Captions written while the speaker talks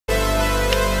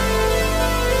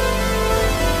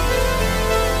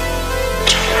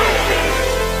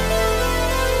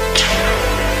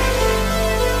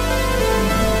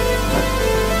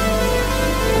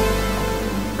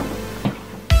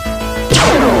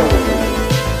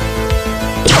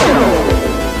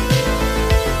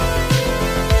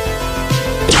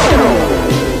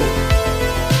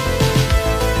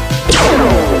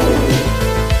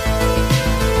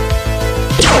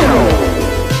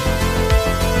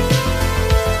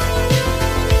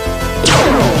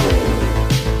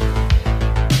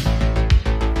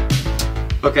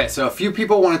Okay, so a few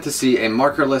people wanted to see a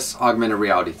markerless augmented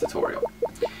reality tutorial.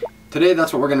 Today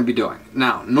that's what we're going to be doing.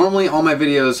 Now, normally all my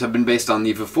videos have been based on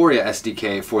the Vuforia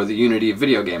SDK for the Unity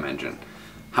video game engine.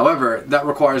 However, that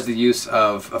requires the use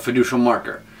of a fiducial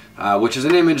marker, which is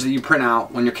an image that you print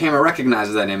out. When your camera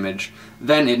recognizes that image,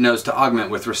 then it knows to augment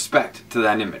with respect to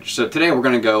that image. So today we're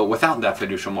going to go without that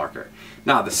fiducial marker.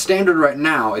 Now, the standard right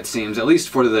now, it seems, at least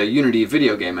for the Unity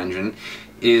video game engine,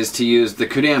 is to use the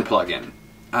Cudan plugin.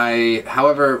 I,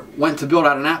 however, went to build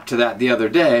out an app to that the other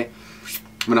day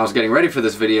when I was getting ready for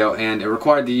this video, and it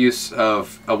required the use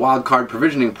of a wildcard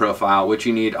provisioning profile, which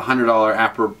you need a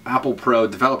 $100 Apple Pro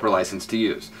developer license to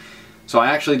use. So I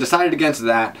actually decided against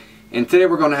that, and today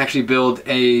we're going to actually build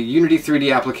a Unity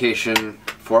 3D application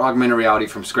for augmented reality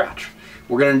from scratch.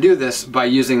 We're going to do this by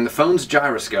using the phone's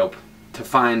gyroscope to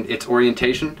find its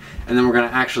orientation, and then we're going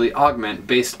to actually augment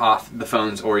based off the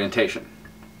phone's orientation.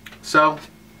 So,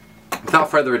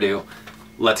 without further ado,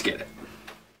 let's get it.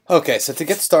 Okay, so to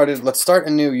get started, let's start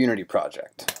a new Unity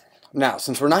project. Now,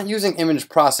 since we're not using image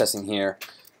processing here,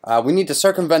 we need to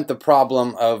circumvent the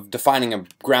problem of defining a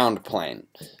ground plane.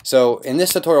 So in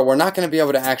this tutorial, we're not going to be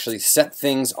able to actually set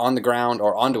things on the ground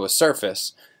or onto a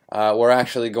surface. We're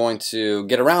actually going to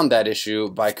get around that issue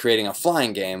by creating a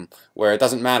flying game where it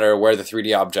doesn't matter where the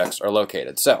 3D objects are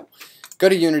located. So, go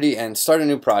to Unity and start a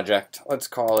new project. Let's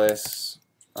call this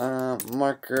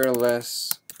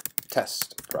Markerless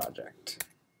Test Project.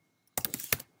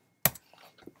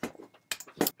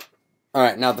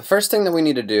 Alright, now the first thing that we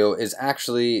need to do is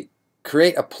actually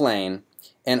create a plane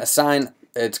and assign,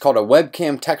 it's called a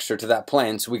webcam texture to that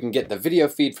plane, so we can get the video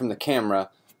feed from the camera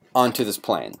onto this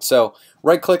plane. So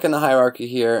right click in the hierarchy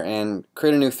here and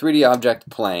create a new 3D object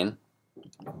plane.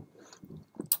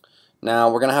 Now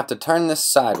we're going to have to turn this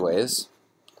sideways,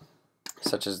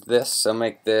 such as this. So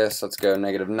make this, let's go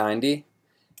 -90,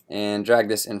 and drag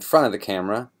this in front of the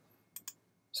camera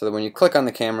so that when you click on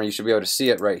the camera you should be able to see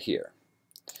it right here.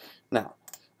 Now,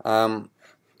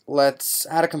 let's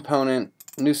add a component,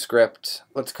 new script.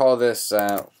 Let's call this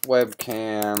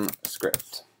webcam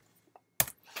script.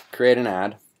 Create an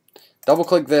add. Double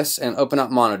click this and open up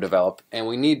MonoDevelop, and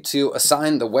we need to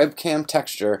assign the webcam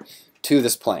texture to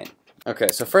this plane. Okay,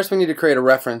 so first we need to create a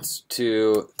reference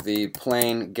to the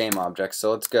plane game object.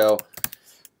 So let's go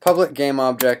public game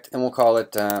object, and we'll call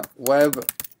it web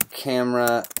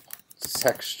camera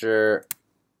texture.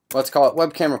 Let's call it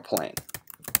web camera plane.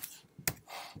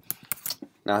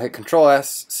 Now hit Control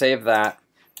S, save that,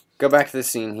 go back to the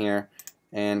scene here,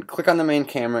 and click on the main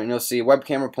camera, and you'll see web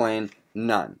camera plane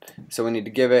none. So we need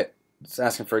to give it, it's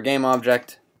asking for a game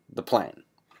object, the plane.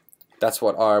 That's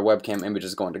what our webcam image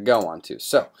is going to go onto.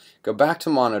 So go back to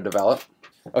MonoDevelop.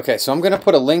 Okay, so I'm going to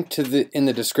put a link to in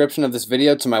the description of this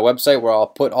video to my website where I'll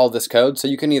put all this code, so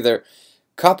you can either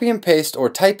copy and paste or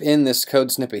type in this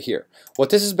code snippet here. What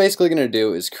this is basically going to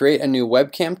do is create a new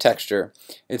webcam texture.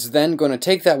 It's then going to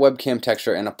take that webcam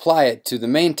texture and apply it to the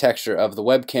main texture of the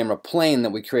web camera plane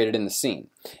that we created in the scene.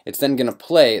 It's then going to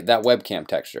play that webcam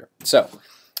texture. So,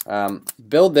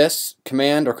 build this,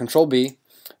 Command or Control B,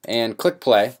 and click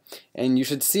play, and you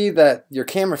should see that your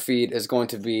camera feed is going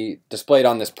to be displayed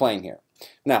on this plane here.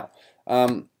 Now,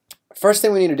 first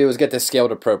thing we need to do is get this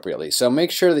scaled appropriately. So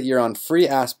make sure that you're on free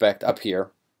aspect up here,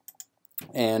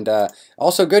 and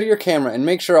also go to your camera and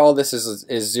make sure all this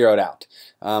is zeroed out.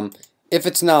 If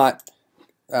it's not,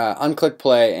 unclick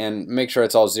play and make sure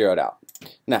it's all zeroed out.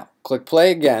 Now, click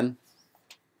play again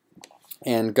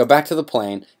and go back to the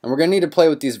plane, and we're going to need to play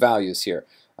with these values here.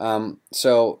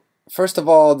 So first of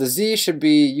all, the Z should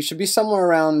be, you should be somewhere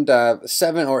around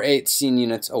 7 or 8 scene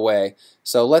units away.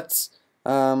 So let's,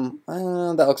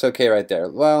 that looks okay right there.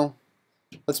 Well,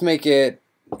 let's make it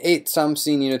 8 some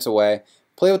scene units away.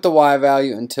 Play with the Y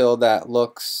value until that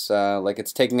looks like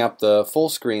it's taking up the full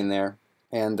screen there.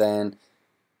 And then,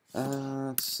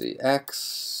 let's see,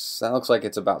 X, that looks like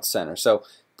it's about center. So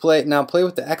now play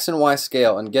with the X and Y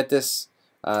scale and get this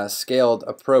scaled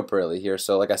appropriately here.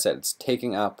 So like I said, it's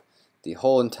taking up the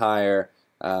whole entire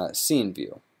scene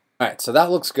view. Alright, so that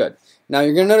looks good. Now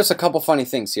you're going to notice a couple funny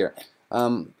things here.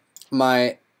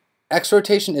 My X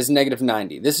rotation is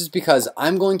 -90. This is because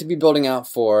I'm going to be building out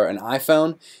for an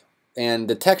iPhone, and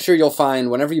the texture you'll find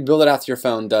whenever you build it out to your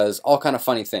phone does all kind of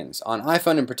funny things. On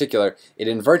iPhone in particular, it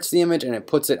inverts the image and it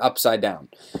puts it upside down.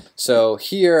 So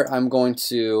here I'm going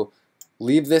to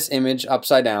leave this image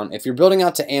upside down. If you're building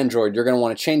out to Android, you're going to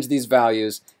want to change these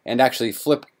values and actually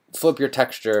flip your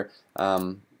texture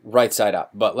right side up.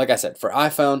 But like I said, for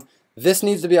iPhone, this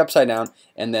needs to be upside down,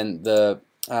 and then the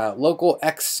local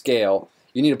X scale,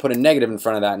 you need to put a negative in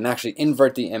front of that and actually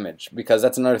invert the image, because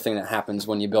that's another thing that happens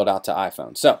when you build out to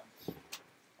iPhone. So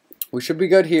we should be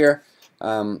good here.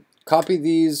 copy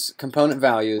these component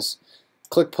values,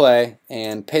 click play,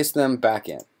 and paste them back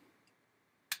in.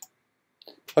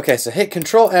 Okay, so hit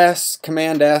Control S,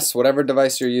 Command S, whatever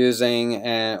device you're using,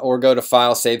 or go to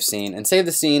File, Save Scene, and save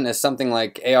the scene as something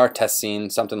like AR Test Scene,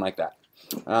 something like that.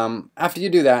 After you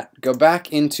do that, go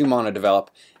back into MonoDevelop,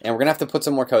 and we're going to have to put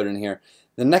some more code in here.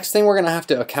 The next thing we're going to have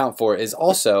to account for is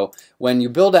also when you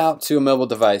build out to a mobile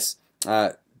device,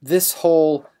 this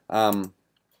whole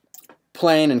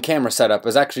plane and camera setup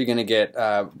is actually going to get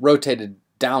rotated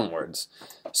downwards.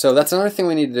 So that's another thing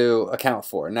we need to account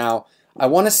for. Now, I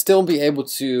want to still be able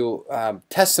to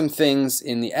test some things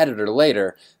in the editor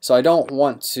later, so I don't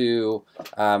want to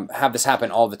have this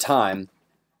happen all the time.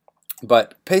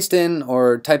 But paste in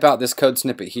or type out this code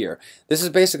snippet here. This is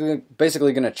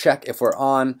basically going to check if we're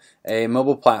on a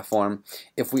mobile platform.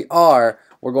 If we are,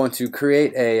 we're going to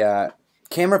create a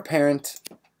camera parent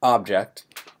object,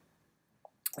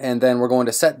 and then we're going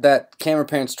to set that camera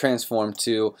parent's transform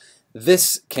to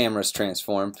this camera's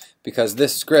transform, because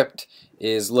this script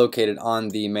is located on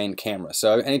the main camera.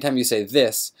 So anytime you say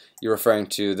this, you're referring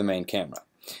to the main camera.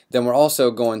 Then we're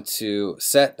also going to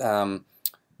set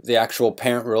the actual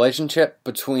parent relationship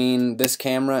between this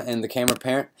camera and the camera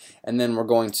parent, and then we're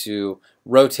going to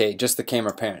rotate just the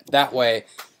camera parent. That way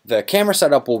the camera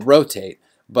setup will rotate,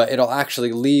 but it'll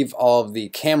actually leave all of the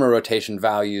camera rotation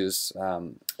values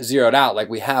zeroed out like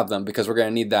we have them, because we're going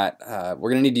to need that.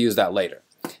 We're going to need to use that later.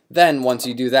 Then once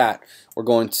you do that, we're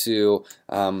going to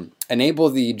enable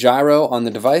the gyro on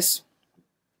the device.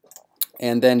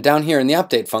 And then down here in the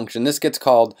update function, this gets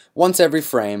called once every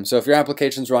frame. So if your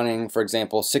application's running, for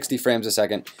example, 60 frames a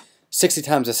second, 60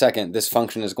 times a second, this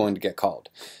function is going to get called.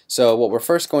 So what we're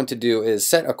first going to do is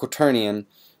set a quaternion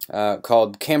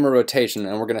called camera rotation,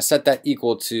 and we're going to set that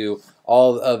equal to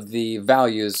all of the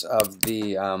values of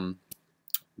the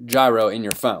gyro in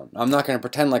your phone. I'm not going to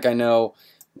pretend like I know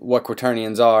what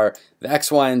quaternions are. The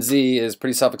X, Y, and Z is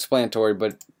pretty self-explanatory,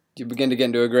 but you begin to get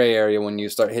into a gray area when you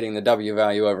start hitting the W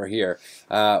value over here.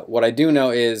 What I do know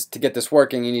is to get this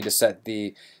working, you need to set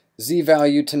the Z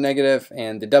value to negative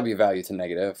and the W value to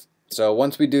negative. So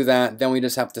once we do that, then we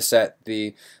just have to set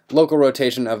the local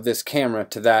rotation of this camera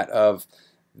to that of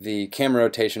the camera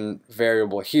rotation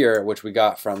variable here, which we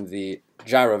got from the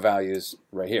gyro values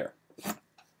right here.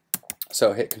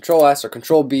 So hit Control S or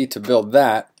Control B to build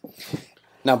that.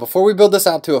 Now before we build this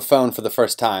out to a phone for the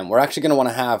first time, we're actually going to want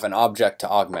to have an object to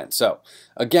augment. So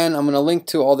again, I'm going to link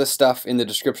to all this stuff in the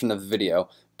description of the video,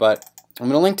 but I'm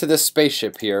going to link to this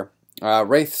spaceship here,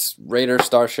 Wraith, Raider,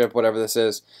 Starship, whatever this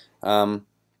is.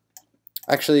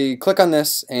 Actually click on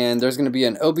this, and there's going to be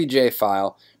an OBJ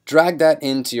file. Drag that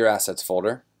into your assets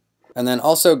folder, and then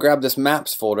also grab this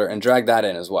maps folder and drag that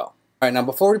in as well. Alright, now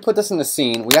before we put this in the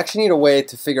scene, we actually need a way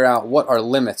to figure out what our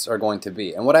limits are going to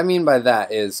be. And what I mean by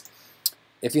that is,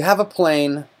 if you have a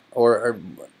plane, or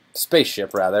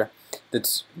spaceship rather,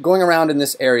 that's going around in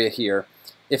this area here,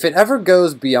 if it ever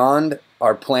goes beyond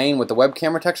our plane with the web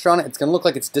camera texture on it, it's going to look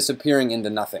like it's disappearing into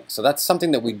nothing. So that's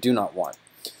something that we do not want.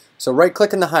 So right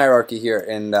click in the hierarchy here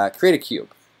and create a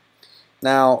cube.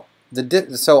 Now,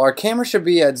 so our camera should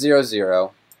be at 0,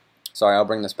 0. Sorry, I'll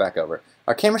bring this back over.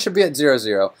 Our camera should be at 0,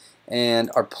 0,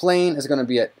 and our plane is going to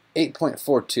be at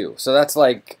 8.42. So that's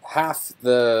like half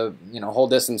the whole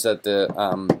distance that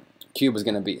the cube is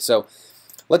going to be. So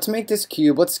let's make this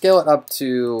cube. Let's scale it up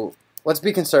to. Let's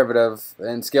be conservative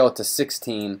and scale it to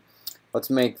 16. Let's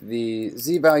make the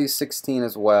Z value 16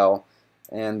 as well,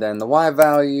 and then the Y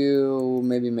value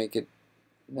maybe make it.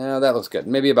 No, that looks good.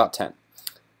 Maybe about 10.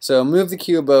 So move the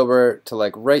cube over to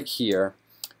like right here.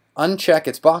 Uncheck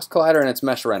its box collider and its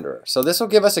mesh renderer. So this will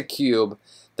give us a cube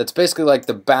that's basically like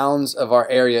the bounds of our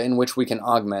area in which we can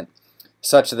augment,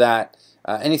 such that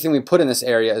anything we put in this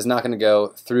area is not going to go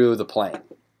through the plane.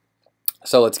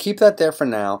 So let's keep that there for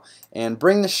now and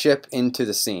bring the ship into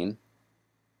the scene.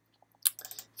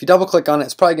 If you double click on it,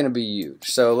 it's probably going to be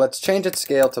huge. So let's change its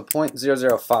scale to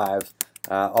 0.005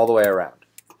 all the way around.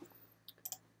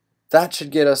 That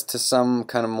should get us to some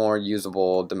kind of more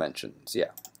usable dimensions.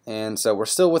 Yeah. And so we're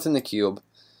still within the cube.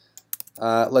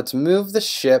 Let's move the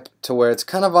ship to where it's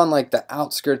kind of on like the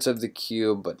outskirts of the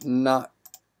cube, but not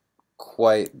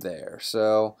quite there.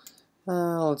 So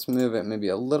let's move it maybe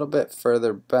a little bit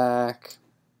further back.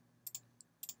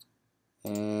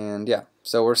 And yeah,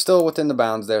 so we're still within the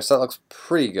bounds there, so that looks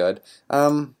pretty good.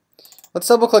 Let's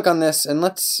double click on this and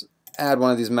let's add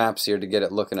one of these maps here to get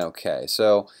it looking okay.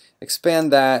 So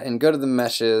expand that and go to the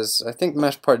meshes. I think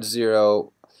mesh part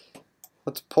 0.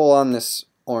 Let's pull on this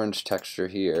orange texture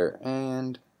here,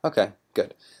 and okay,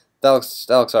 good. That looks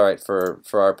alright for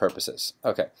our purposes.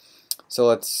 Okay, so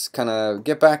let's kind of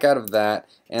get back out of that,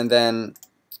 and then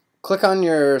click on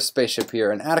your spaceship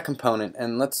here and add a component,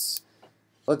 and let's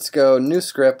go new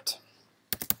script,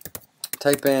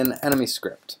 type in enemy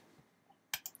script,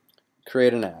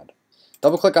 create an add.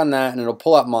 Double click on that and it'll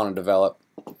pull out MonoDevelop.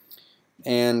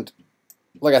 And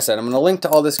like I said, I'm going to link to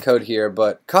all this code here,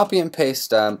 but copy and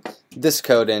paste this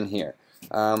code in here.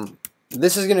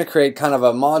 This is going to create kind of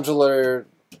a modular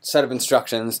set of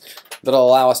instructions that'll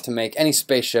allow us to make any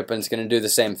spaceship, and it's going to do the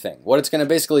same thing. What it's going to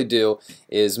basically do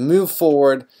is move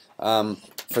forward for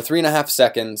 3.5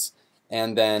 seconds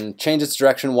and then change its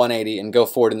direction 180 and go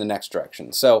forward in the next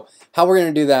direction. So how we're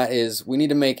going to do that is we need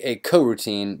to make a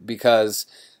coroutine, because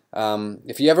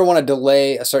if you ever want to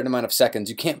delay a certain amount of seconds,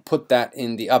 you can't put that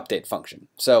in the update function.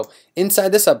 So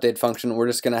inside this update function, we're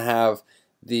just going to have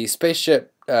the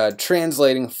spaceship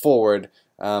translating forward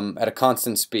at a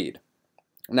constant speed.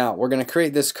 Now we're going to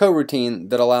create this coroutine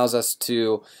that allows us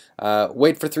to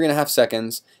wait for 3.5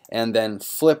 seconds and then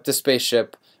flip the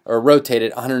spaceship or rotate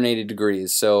it 180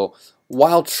 degrees. So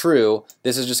while true,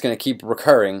 this is just going to keep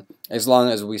recurring as long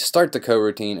as we start the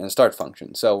coroutine and start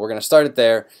function. So we're going to start it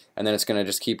there, and then it's going to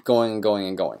just keep going and going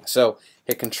and going. So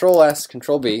hit Control S,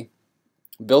 Control B,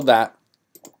 build that,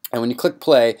 and when you click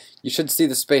play, you should see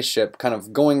the spaceship kind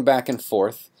of going back and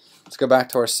forth. Let's go back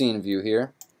to our scene view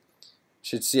here. You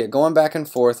should see it going back and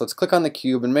forth. Let's click on the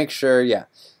cube and make sure, yeah,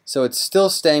 so it's still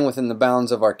staying within the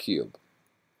bounds of our cube.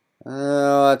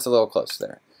 Oh, that's a little close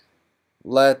there.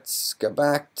 Let's go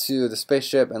back to the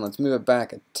spaceship and let's move it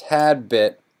back a tad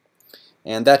bit,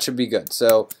 and that should be good.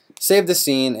 So save the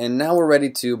scene, and now we're ready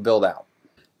to build out.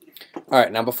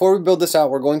 Alright, now before we build this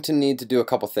out, we're going to need to do a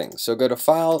couple things. So go to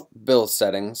File, Build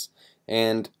Settings,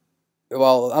 and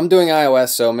well, I'm doing iOS,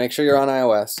 so make sure you're on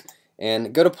iOS,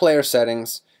 and go to Player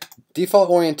Settings,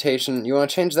 Default Orientation, you want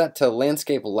to change that to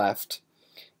Landscape Left,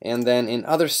 and then in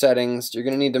Other Settings, you're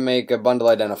going to need to make a bundle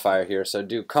identifier here. So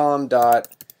do com dot,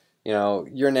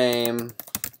 your name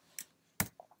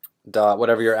dot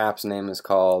whatever your app's name is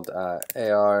called,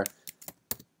 AR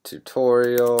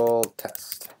tutorial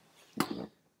test.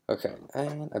 Okay,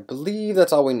 and I believe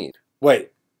that's all we need.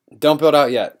 Wait, don't build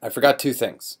out yet. I forgot 2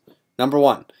 things. Number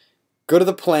 1, go to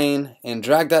the plane and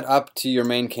drag that up to your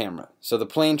main camera. So the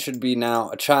plane should be now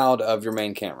a child of your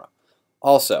main camera.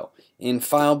 Also, in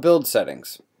File Build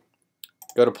Settings,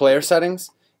 go to Player Settings,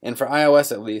 and for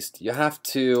iOS at least, you have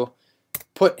to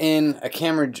put in a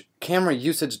camera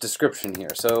usage description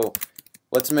here. So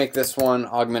let's make this one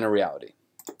augmented reality.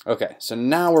 Okay, so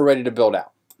now we're ready to build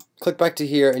out. Click back to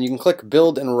here, and you can click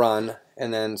Build and Run,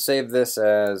 and then save this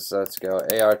as, let's go,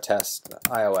 AR Test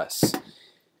iOS.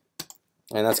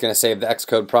 And that's going to save the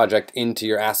Xcode project into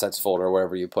your assets folder,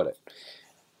 wherever you put it.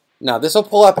 Now this will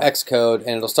pull up Xcode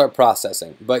and it'll start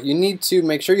processing, but you need to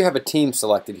make sure you have a team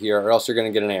selected here, or else you're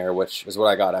going to get an error, which is what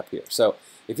I got up here. So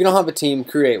if you don't have a team,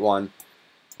 create one.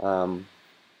 I'm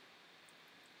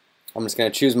just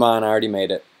going to choose mine. I already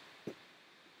made it.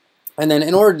 And then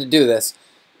in order to do this,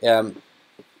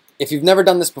 if you've never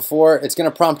done this before, it's going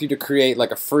to prompt you to create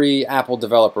like a free Apple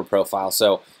developer profile.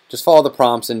 So just follow the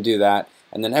prompts and do that,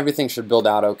 and then everything should build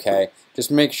out okay.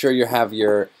 Just make sure you have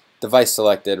your device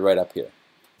selected right up here.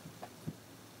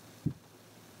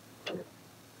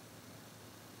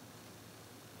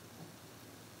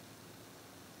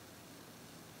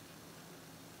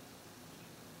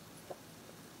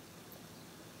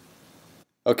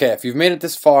 Okay, if you've made it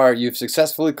this far, you've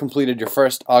successfully completed your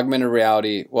first augmented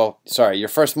reality, your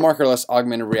first markerless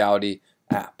augmented reality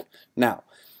app. Now,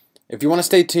 if you want to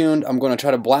stay tuned, I'm going to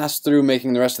try to blast through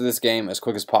making the rest of this game as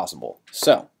quick as possible.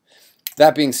 So,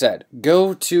 that being said,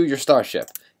 go to your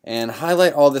starship and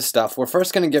highlight all this stuff. We're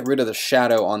first going to get rid of the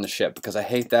shadow on the ship because I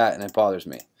hate that and it bothers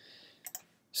me.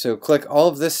 So click all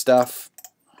of this stuff,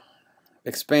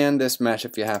 expand this mesh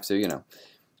if you have to,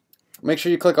 Make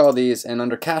sure you click all these, and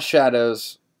under Cast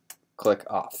Shadows, click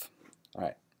Off.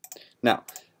 Alright. Now,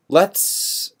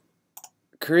 let's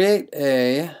create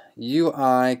a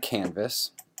UI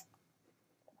canvas,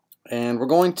 and we're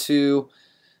going to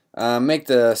make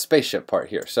the spaceship part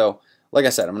here. So, like I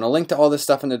said, I'm going to link to all this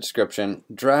stuff in the description,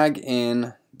 drag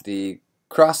in the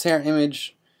crosshair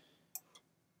image,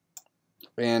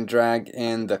 and drag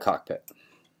in the cockpit.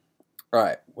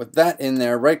 Alright, with that in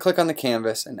there, right click on the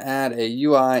canvas and add a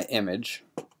UI image,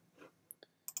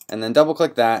 and then double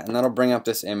click that, and that'll bring up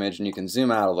this image, and you can zoom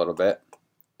out a little bit.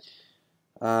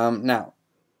 Now,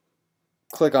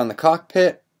 click on the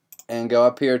cockpit and go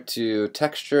up here to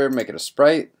texture, make it a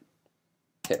sprite,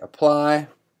 hit apply,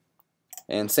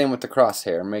 and same with the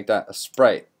crosshair, make that a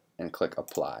sprite and click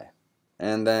apply.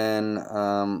 And then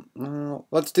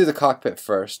let's do the cockpit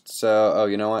first. So, oh,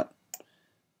 you know what?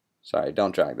 Sorry,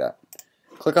 don't drag that.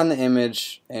 click on the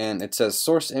image and it says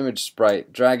source image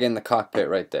sprite, drag in the cockpit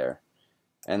right there,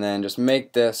 and then just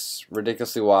make this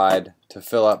ridiculously wide to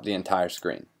fill up the entire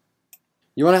screen.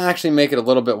 You want to actually make it a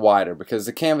little bit wider because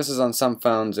the canvases on some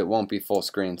phones it won't be full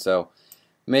screen, so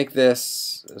make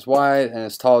this as wide and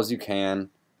as tall as you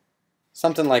can,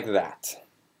 something like that.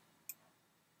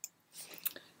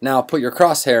 Now put your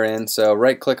crosshair in, so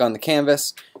right click on the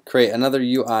canvas, create another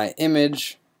UI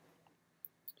image,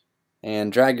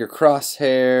 and drag your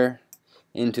crosshair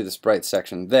into the sprite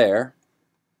section there.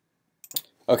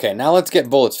 Okay, now let's get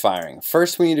bullets firing.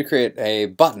 First we need to create a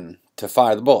button to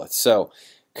fire the bullets. So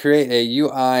create a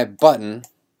UI button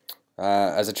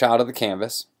as a child of the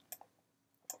canvas,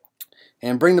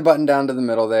 and bring the button down to the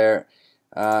middle there.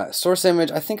 Source image,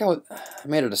 I think I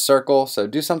made it a circle, so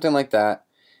do something like that,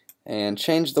 and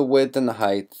change the width and the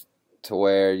height to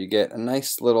where you get a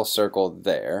nice little circle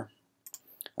there.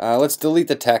 Let's delete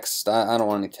the text. I don't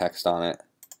want any text on it.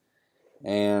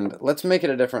 And let's make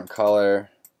it a different color.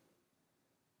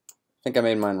 I think I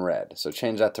made mine red, so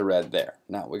change that to red there.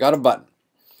 Now we got a button.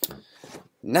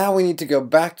 Now we need to go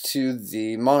back to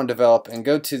the monodevelop and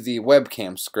go to the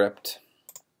webcam script.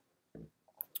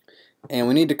 And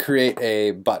we need to create a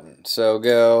button. So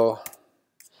go,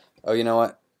 oh you know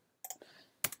what?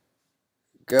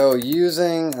 Go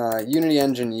using Unity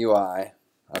Engine UI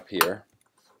up here.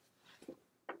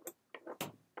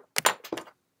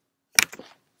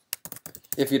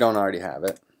 If you don't already have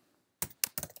it.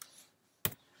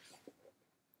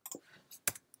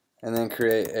 And then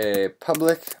create a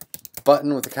public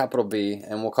button with a capital B,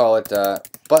 and we'll call it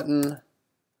button.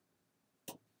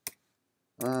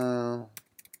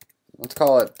 Let's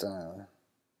call it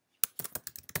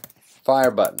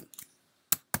fire button.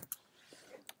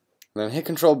 Then hit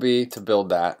Control B to build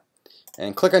that,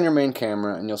 and click on your main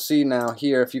camera, and you'll see now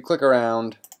here, if you click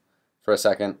around for a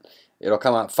second, it'll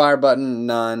come out fire button,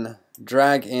 none.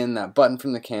 Drag in that button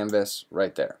from the canvas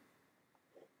right there.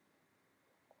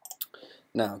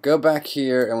 Now go back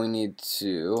here and we need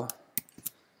to,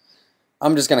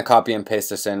 I'm just going to copy and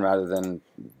paste this in rather than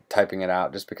typing it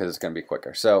out just because it's going to be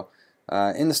quicker. So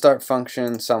in the start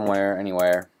function somewhere,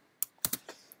 anywhere,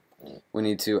 we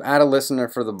need to add a listener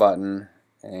for the button,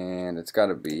 and it's got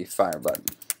to be fire button.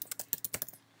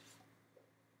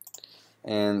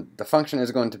 And the function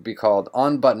is going to be called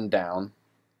on button down.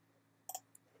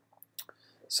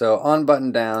 So on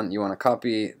button down, you want to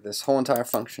copy this whole entire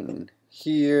function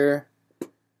here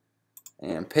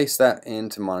and paste that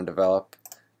into monodevelop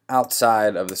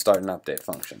outside of the start and update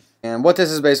function. And what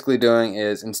this is basically doing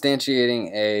is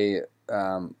instantiating a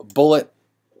bullet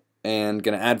and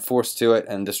going to add force to it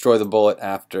and destroy the bullet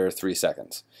after 3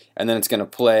 seconds. And then it's going to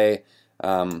play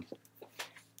the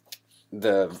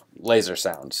laser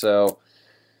sound. So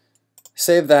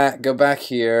save that, go back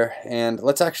here, and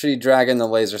let's actually drag in the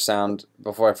laser sound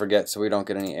before I forget so we don't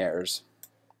get any errors.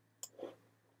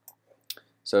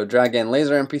 So drag in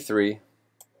laser MP3,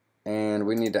 and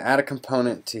we need to add a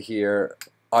component to here,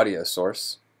 audio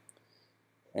source.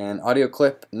 And audio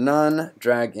clip none,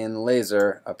 drag in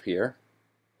laser up here.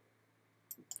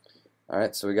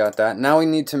 Alright, so we got that. Now we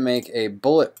need to make a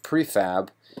bullet prefab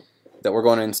that we're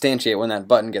going to instantiate when that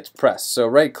button gets pressed. So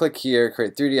right click here,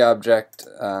 create 3D object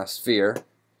sphere,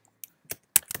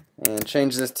 and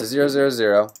change this to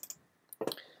 000.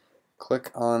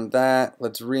 Click on that,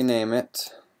 let's rename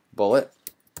it bullet.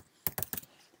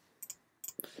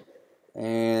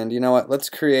 And you know what, let's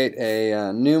create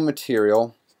a new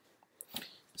material.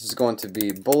 This is going to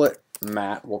be bullet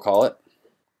matte, we'll call it.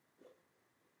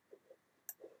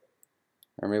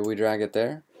 Or maybe we drag it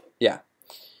there? Yeah.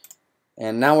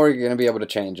 And now we're going to be able to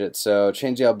change it. So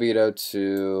change the albedo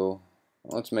to,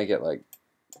 let's make it like,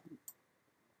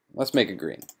 let's make it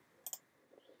green.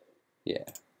 Yeah,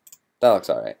 that looks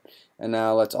alright. And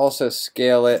now let's also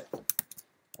scale it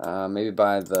maybe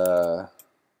by the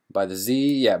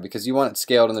Z. Yeah, because you want it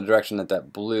scaled in the direction that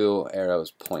that blue arrow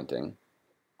is pointing.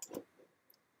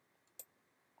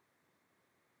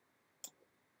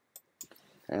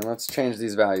 And let's change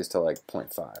these values to like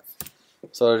 0.5.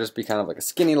 So it'll just be kind of like a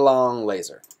skinny long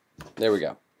laser. There we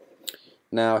go.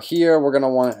 Now here we're going to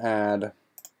want to add,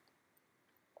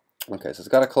 okay, so it's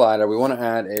got a collider. We want to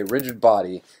add a rigid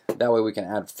body. That way we can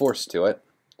add force to it.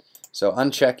 So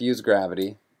uncheck use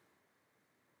gravity.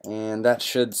 And that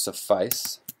should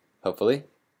suffice, hopefully.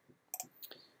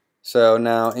 So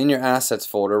now in your assets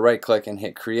folder, right click and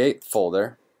hit create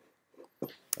folder.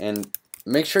 And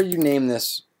make sure you name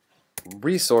this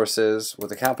resources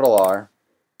with a capital R.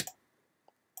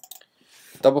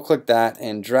 Double click that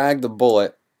and drag the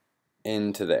bullet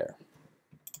into there.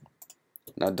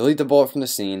 Now delete the bullet from the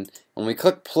scene. When we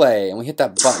click play and we hit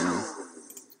that button,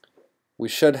 we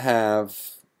should have,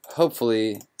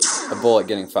 hopefully, a bullet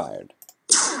getting fired.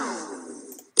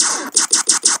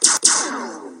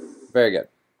 Very good.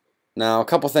 Now, a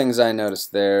couple things I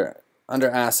noticed there. Under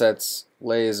Assets,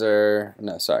 Laser,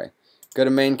 no, sorry. Go to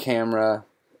Main Camera,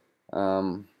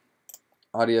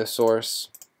 Audio Source.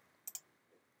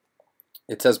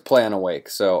 It says Play on Awake,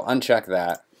 so uncheck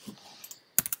that.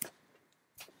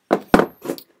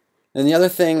 And the other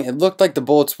thing, it looked like the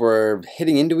bullets were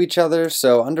hitting into each other,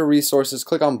 so under Resources,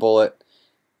 click on Bullet,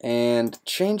 and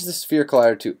change the Sphere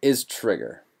Collider to Is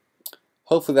Trigger.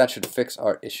 Hopefully that should fix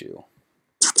our issue.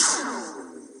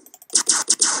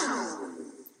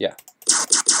 Yeah.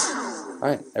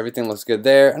 Alright, everything looks good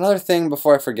there. Another thing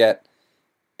before I forget,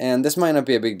 and this might not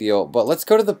be a big deal, but let's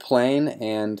go to the plane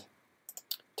and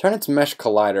turn its Mesh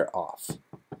Collider off,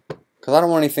 because I don't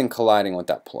want anything colliding with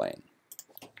that plane.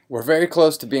 We're very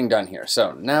close to being done here.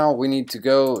 So now we need to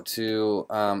go to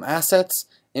Assets,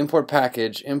 Import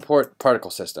Package, Import Particle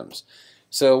Systems.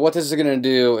 So what this is going to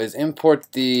do is import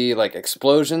the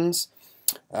explosions.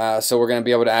 So we're going to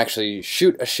be able to actually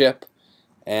shoot a ship,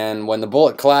 and when the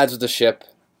bullet collides with the ship,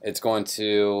 it's going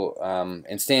to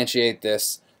instantiate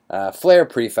this flare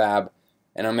prefab,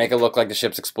 and it'll make it look like the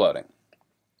ship's exploding.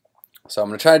 So I'm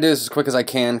going to try to do this as quick as I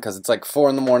can, because it's like 4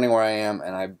 in the morning where I am,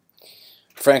 and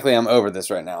frankly, I'm over this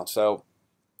right now. So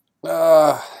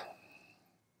we're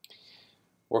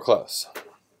close.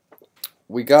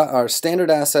 We got our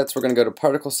standard assets. We're going to go to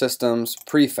Particle Systems,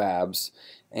 Prefabs,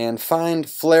 and find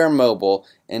Flare Mobile,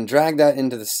 and drag that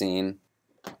into the scene.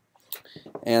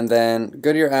 And then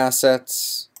go to your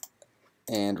Assets,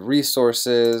 and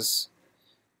Resources,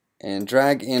 and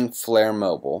drag in Flare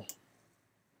Mobile.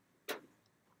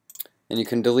 And you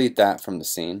can delete that from the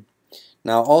scene.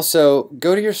 Now also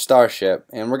go to your starship,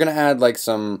 and we're going to add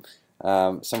some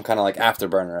kind of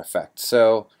afterburner effect.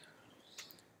 So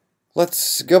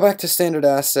let's go back to standard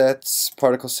assets,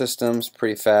 particle systems,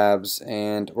 prefabs,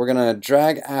 and we're going to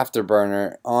drag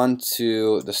afterburner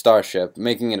onto the starship,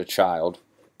 making it a child.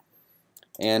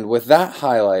 And with that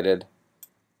highlighted,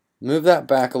 move that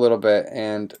back a little bit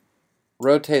and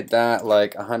rotate that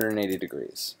like 180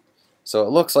 degrees. So it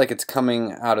looks like it's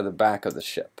coming out of the back of the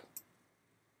ship.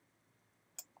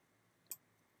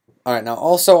 Alright, now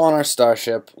also on our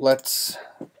starship,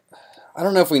 I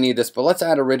don't know if we need this, but let's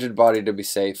add a rigid body to be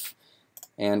safe,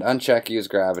 and uncheck Use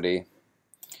Gravity,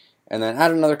 and then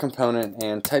add another component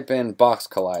and type in Box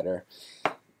Collider.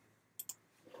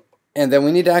 And then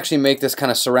we need to actually make this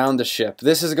kind of surround the ship.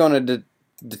 This is going to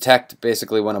detect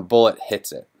basically when a bullet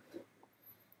hits it.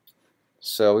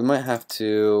 So we might have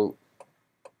to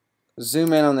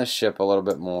zoom in on this ship a little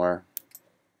bit more.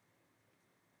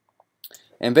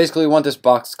 And basically we want this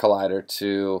box collider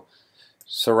to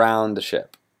surround the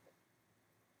ship.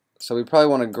 So we probably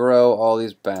want to grow all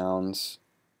these bounds.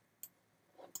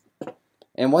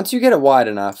 And once you get it wide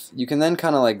enough, you can then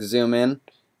kind of zoom in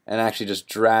and actually just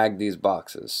drag these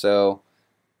boxes. So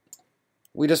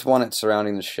we just want it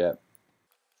surrounding the ship.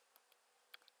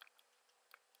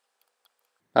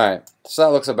 Alright, so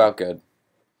that looks about good.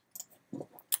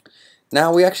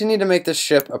 Now we actually need to make this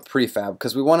ship a prefab,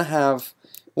 because we want to have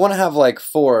like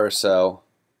 4 or so.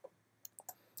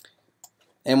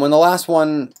 And when the last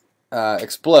one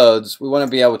explodes, we want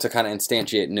to be able to kind of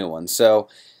instantiate new ones. So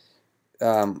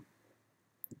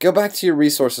go back to your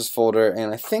resources folder,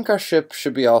 and I think our ship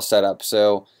should be all set up.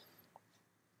 So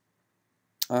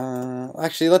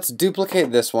actually, let's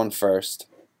duplicate this one first,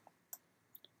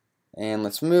 and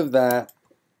let's move that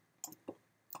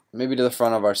maybe to the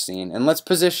front of our scene, and let's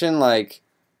position like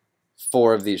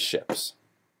 4 of these ships.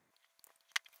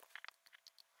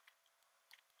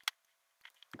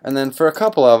 And then for a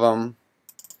couple of them,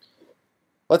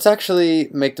 let's actually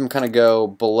make them kind of go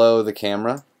below the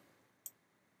camera.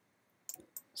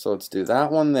 So let's do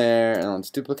that one there, and let's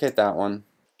duplicate that one.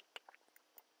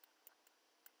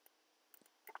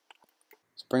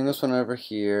 Let's bring this one over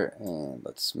here, and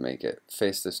let's make it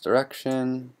face this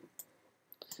direction.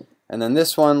 And then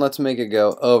this one, let's make it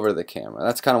go over the camera.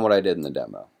 That's kind of what I did in the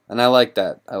demo, and I like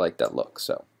that. I like that look.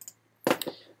 So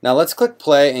now let's click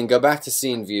play and go back to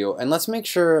scene view, and let's make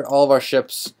sure all of our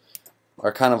ships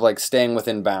are kind of like staying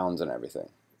within bounds and everything.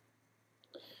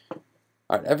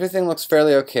 Alright, everything looks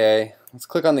fairly okay. Let's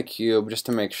click on the cube just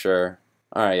to make sure.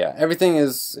 Alright, yeah, everything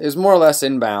is more or less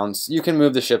in bounds. You can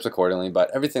move the ships accordingly, but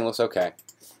everything looks okay.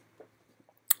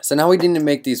 So now we need to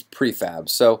make these prefabs.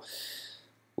 So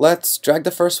let's drag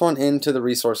the first one into the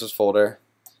resources folder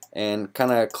and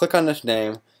kind of click on this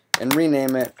name and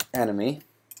rename it enemy.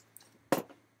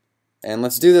 And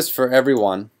let's do this for every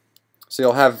one. So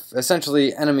you'll have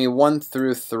essentially enemy 1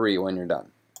 through 3 when you're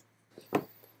done.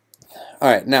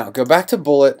 Alright, now go back to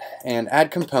bullet and add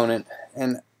component,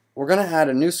 and we're going to add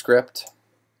a new script.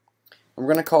 We're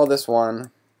going to call this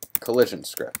one collision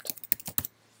script.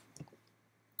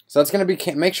 So that's going to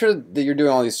be, make sure that you're doing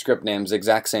all these script names the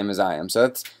exact same as I am. So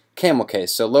that's camel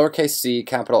case, so lowercase c,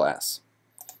 capital S.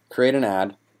 Create an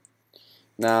ad.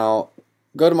 Now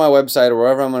go to my website or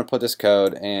wherever I'm going to put this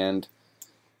code and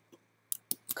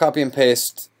copy and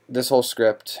paste this whole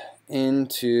script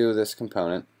into this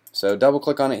component. So double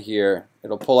click on it here,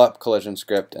 it'll pull up collision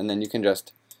script, and then you can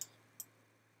just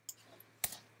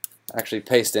actually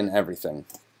paste in everything.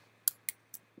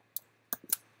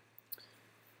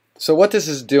 So what this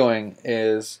is doing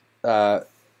is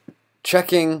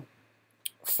checking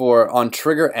for on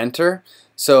trigger enter.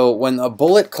 So when a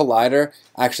bullet collider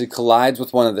actually collides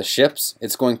with one of the ships,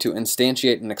 it's going to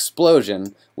instantiate an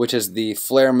explosion, which is the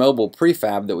Flare Mobile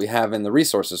prefab that we have in the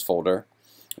resources folder.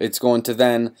 It's going to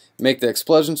then make the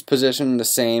explosion's position the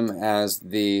same as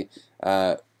the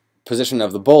position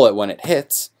of the bullet when it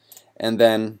hits, and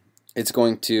then it's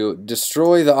going to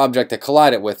destroy the object that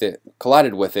collided with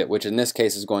it, which in this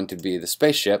case is going to be the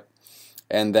spaceship,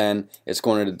 and then it's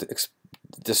going to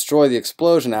destroy the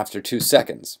explosion after 2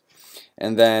 seconds.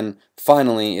 And then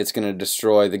finally it's going to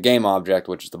destroy the game object,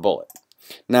 which is the bullet.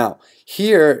 Now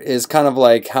here is kind of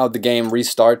like how the game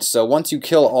restarts. So once you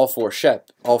kill all four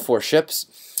ships,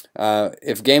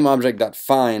 if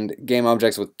GameObject.find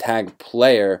GameObjects with tag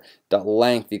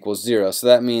player.length equals 0. So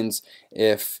that means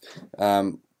if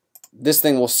this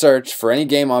thing will search for any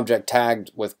GameObject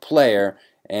tagged with player,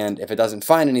 and if it doesn't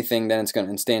find anything, then it's going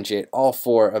to instantiate all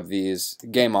 4 of these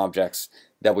GameObjects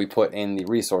that we put in the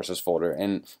resources folder,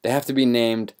 and they have to be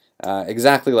named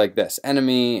exactly like this: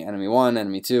 enemy, enemy 1,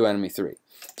 enemy 2, enemy 3.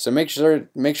 So make sure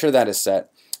that is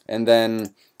set. And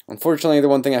then unfortunately the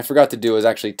one thing I forgot to do is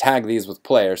actually tag these with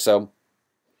player. So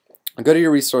go to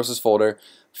your resources folder,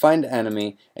 find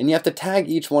enemy, and you have to tag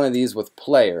each one of these with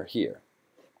player here.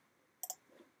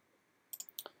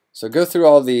 So go through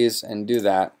all these and do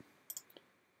that.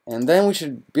 And then we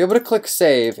should be able to click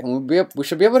save, and we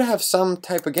should be able to have some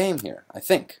type of game here, I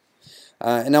think.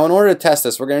 And now in order to test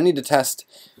this, we're going to need to test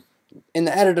in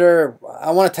the editor.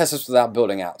 I want to test this without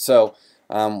building out. So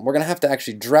we're going to have to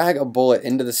actually drag a bullet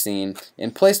into the scene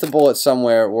and place the bullet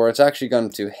somewhere where it's actually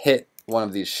going to hit one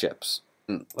of these ships.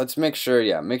 Let's make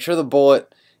sure, make sure the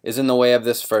bullet is in the way of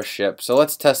this first ship. So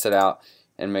let's test it out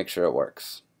and make sure it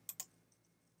works.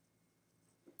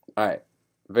 Alright,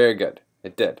 very good.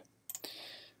 It did.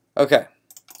 Okay,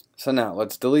 so now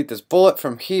let's delete this bullet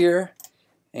from here,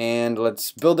 and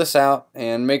let's build this out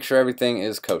and make sure everything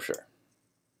is kosher.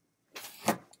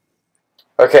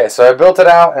 Okay, so I built it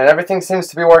out and everything seems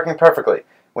to be working perfectly.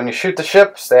 When you shoot the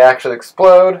ships, they actually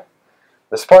explode,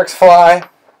 the sparks fly,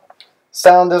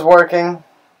 sound is working.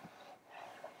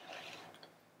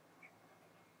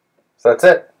 So that's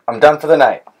it. I'm done for the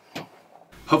night.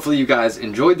 Hopefully you guys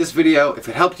enjoyed this video. If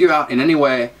it helped you out in any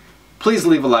way, please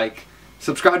leave a like.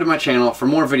 Subscribe to my channel for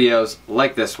more videos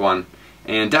like this one,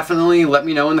 and definitely let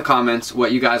me know in the comments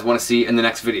what you guys want to see in the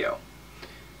next video.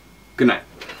 Good night.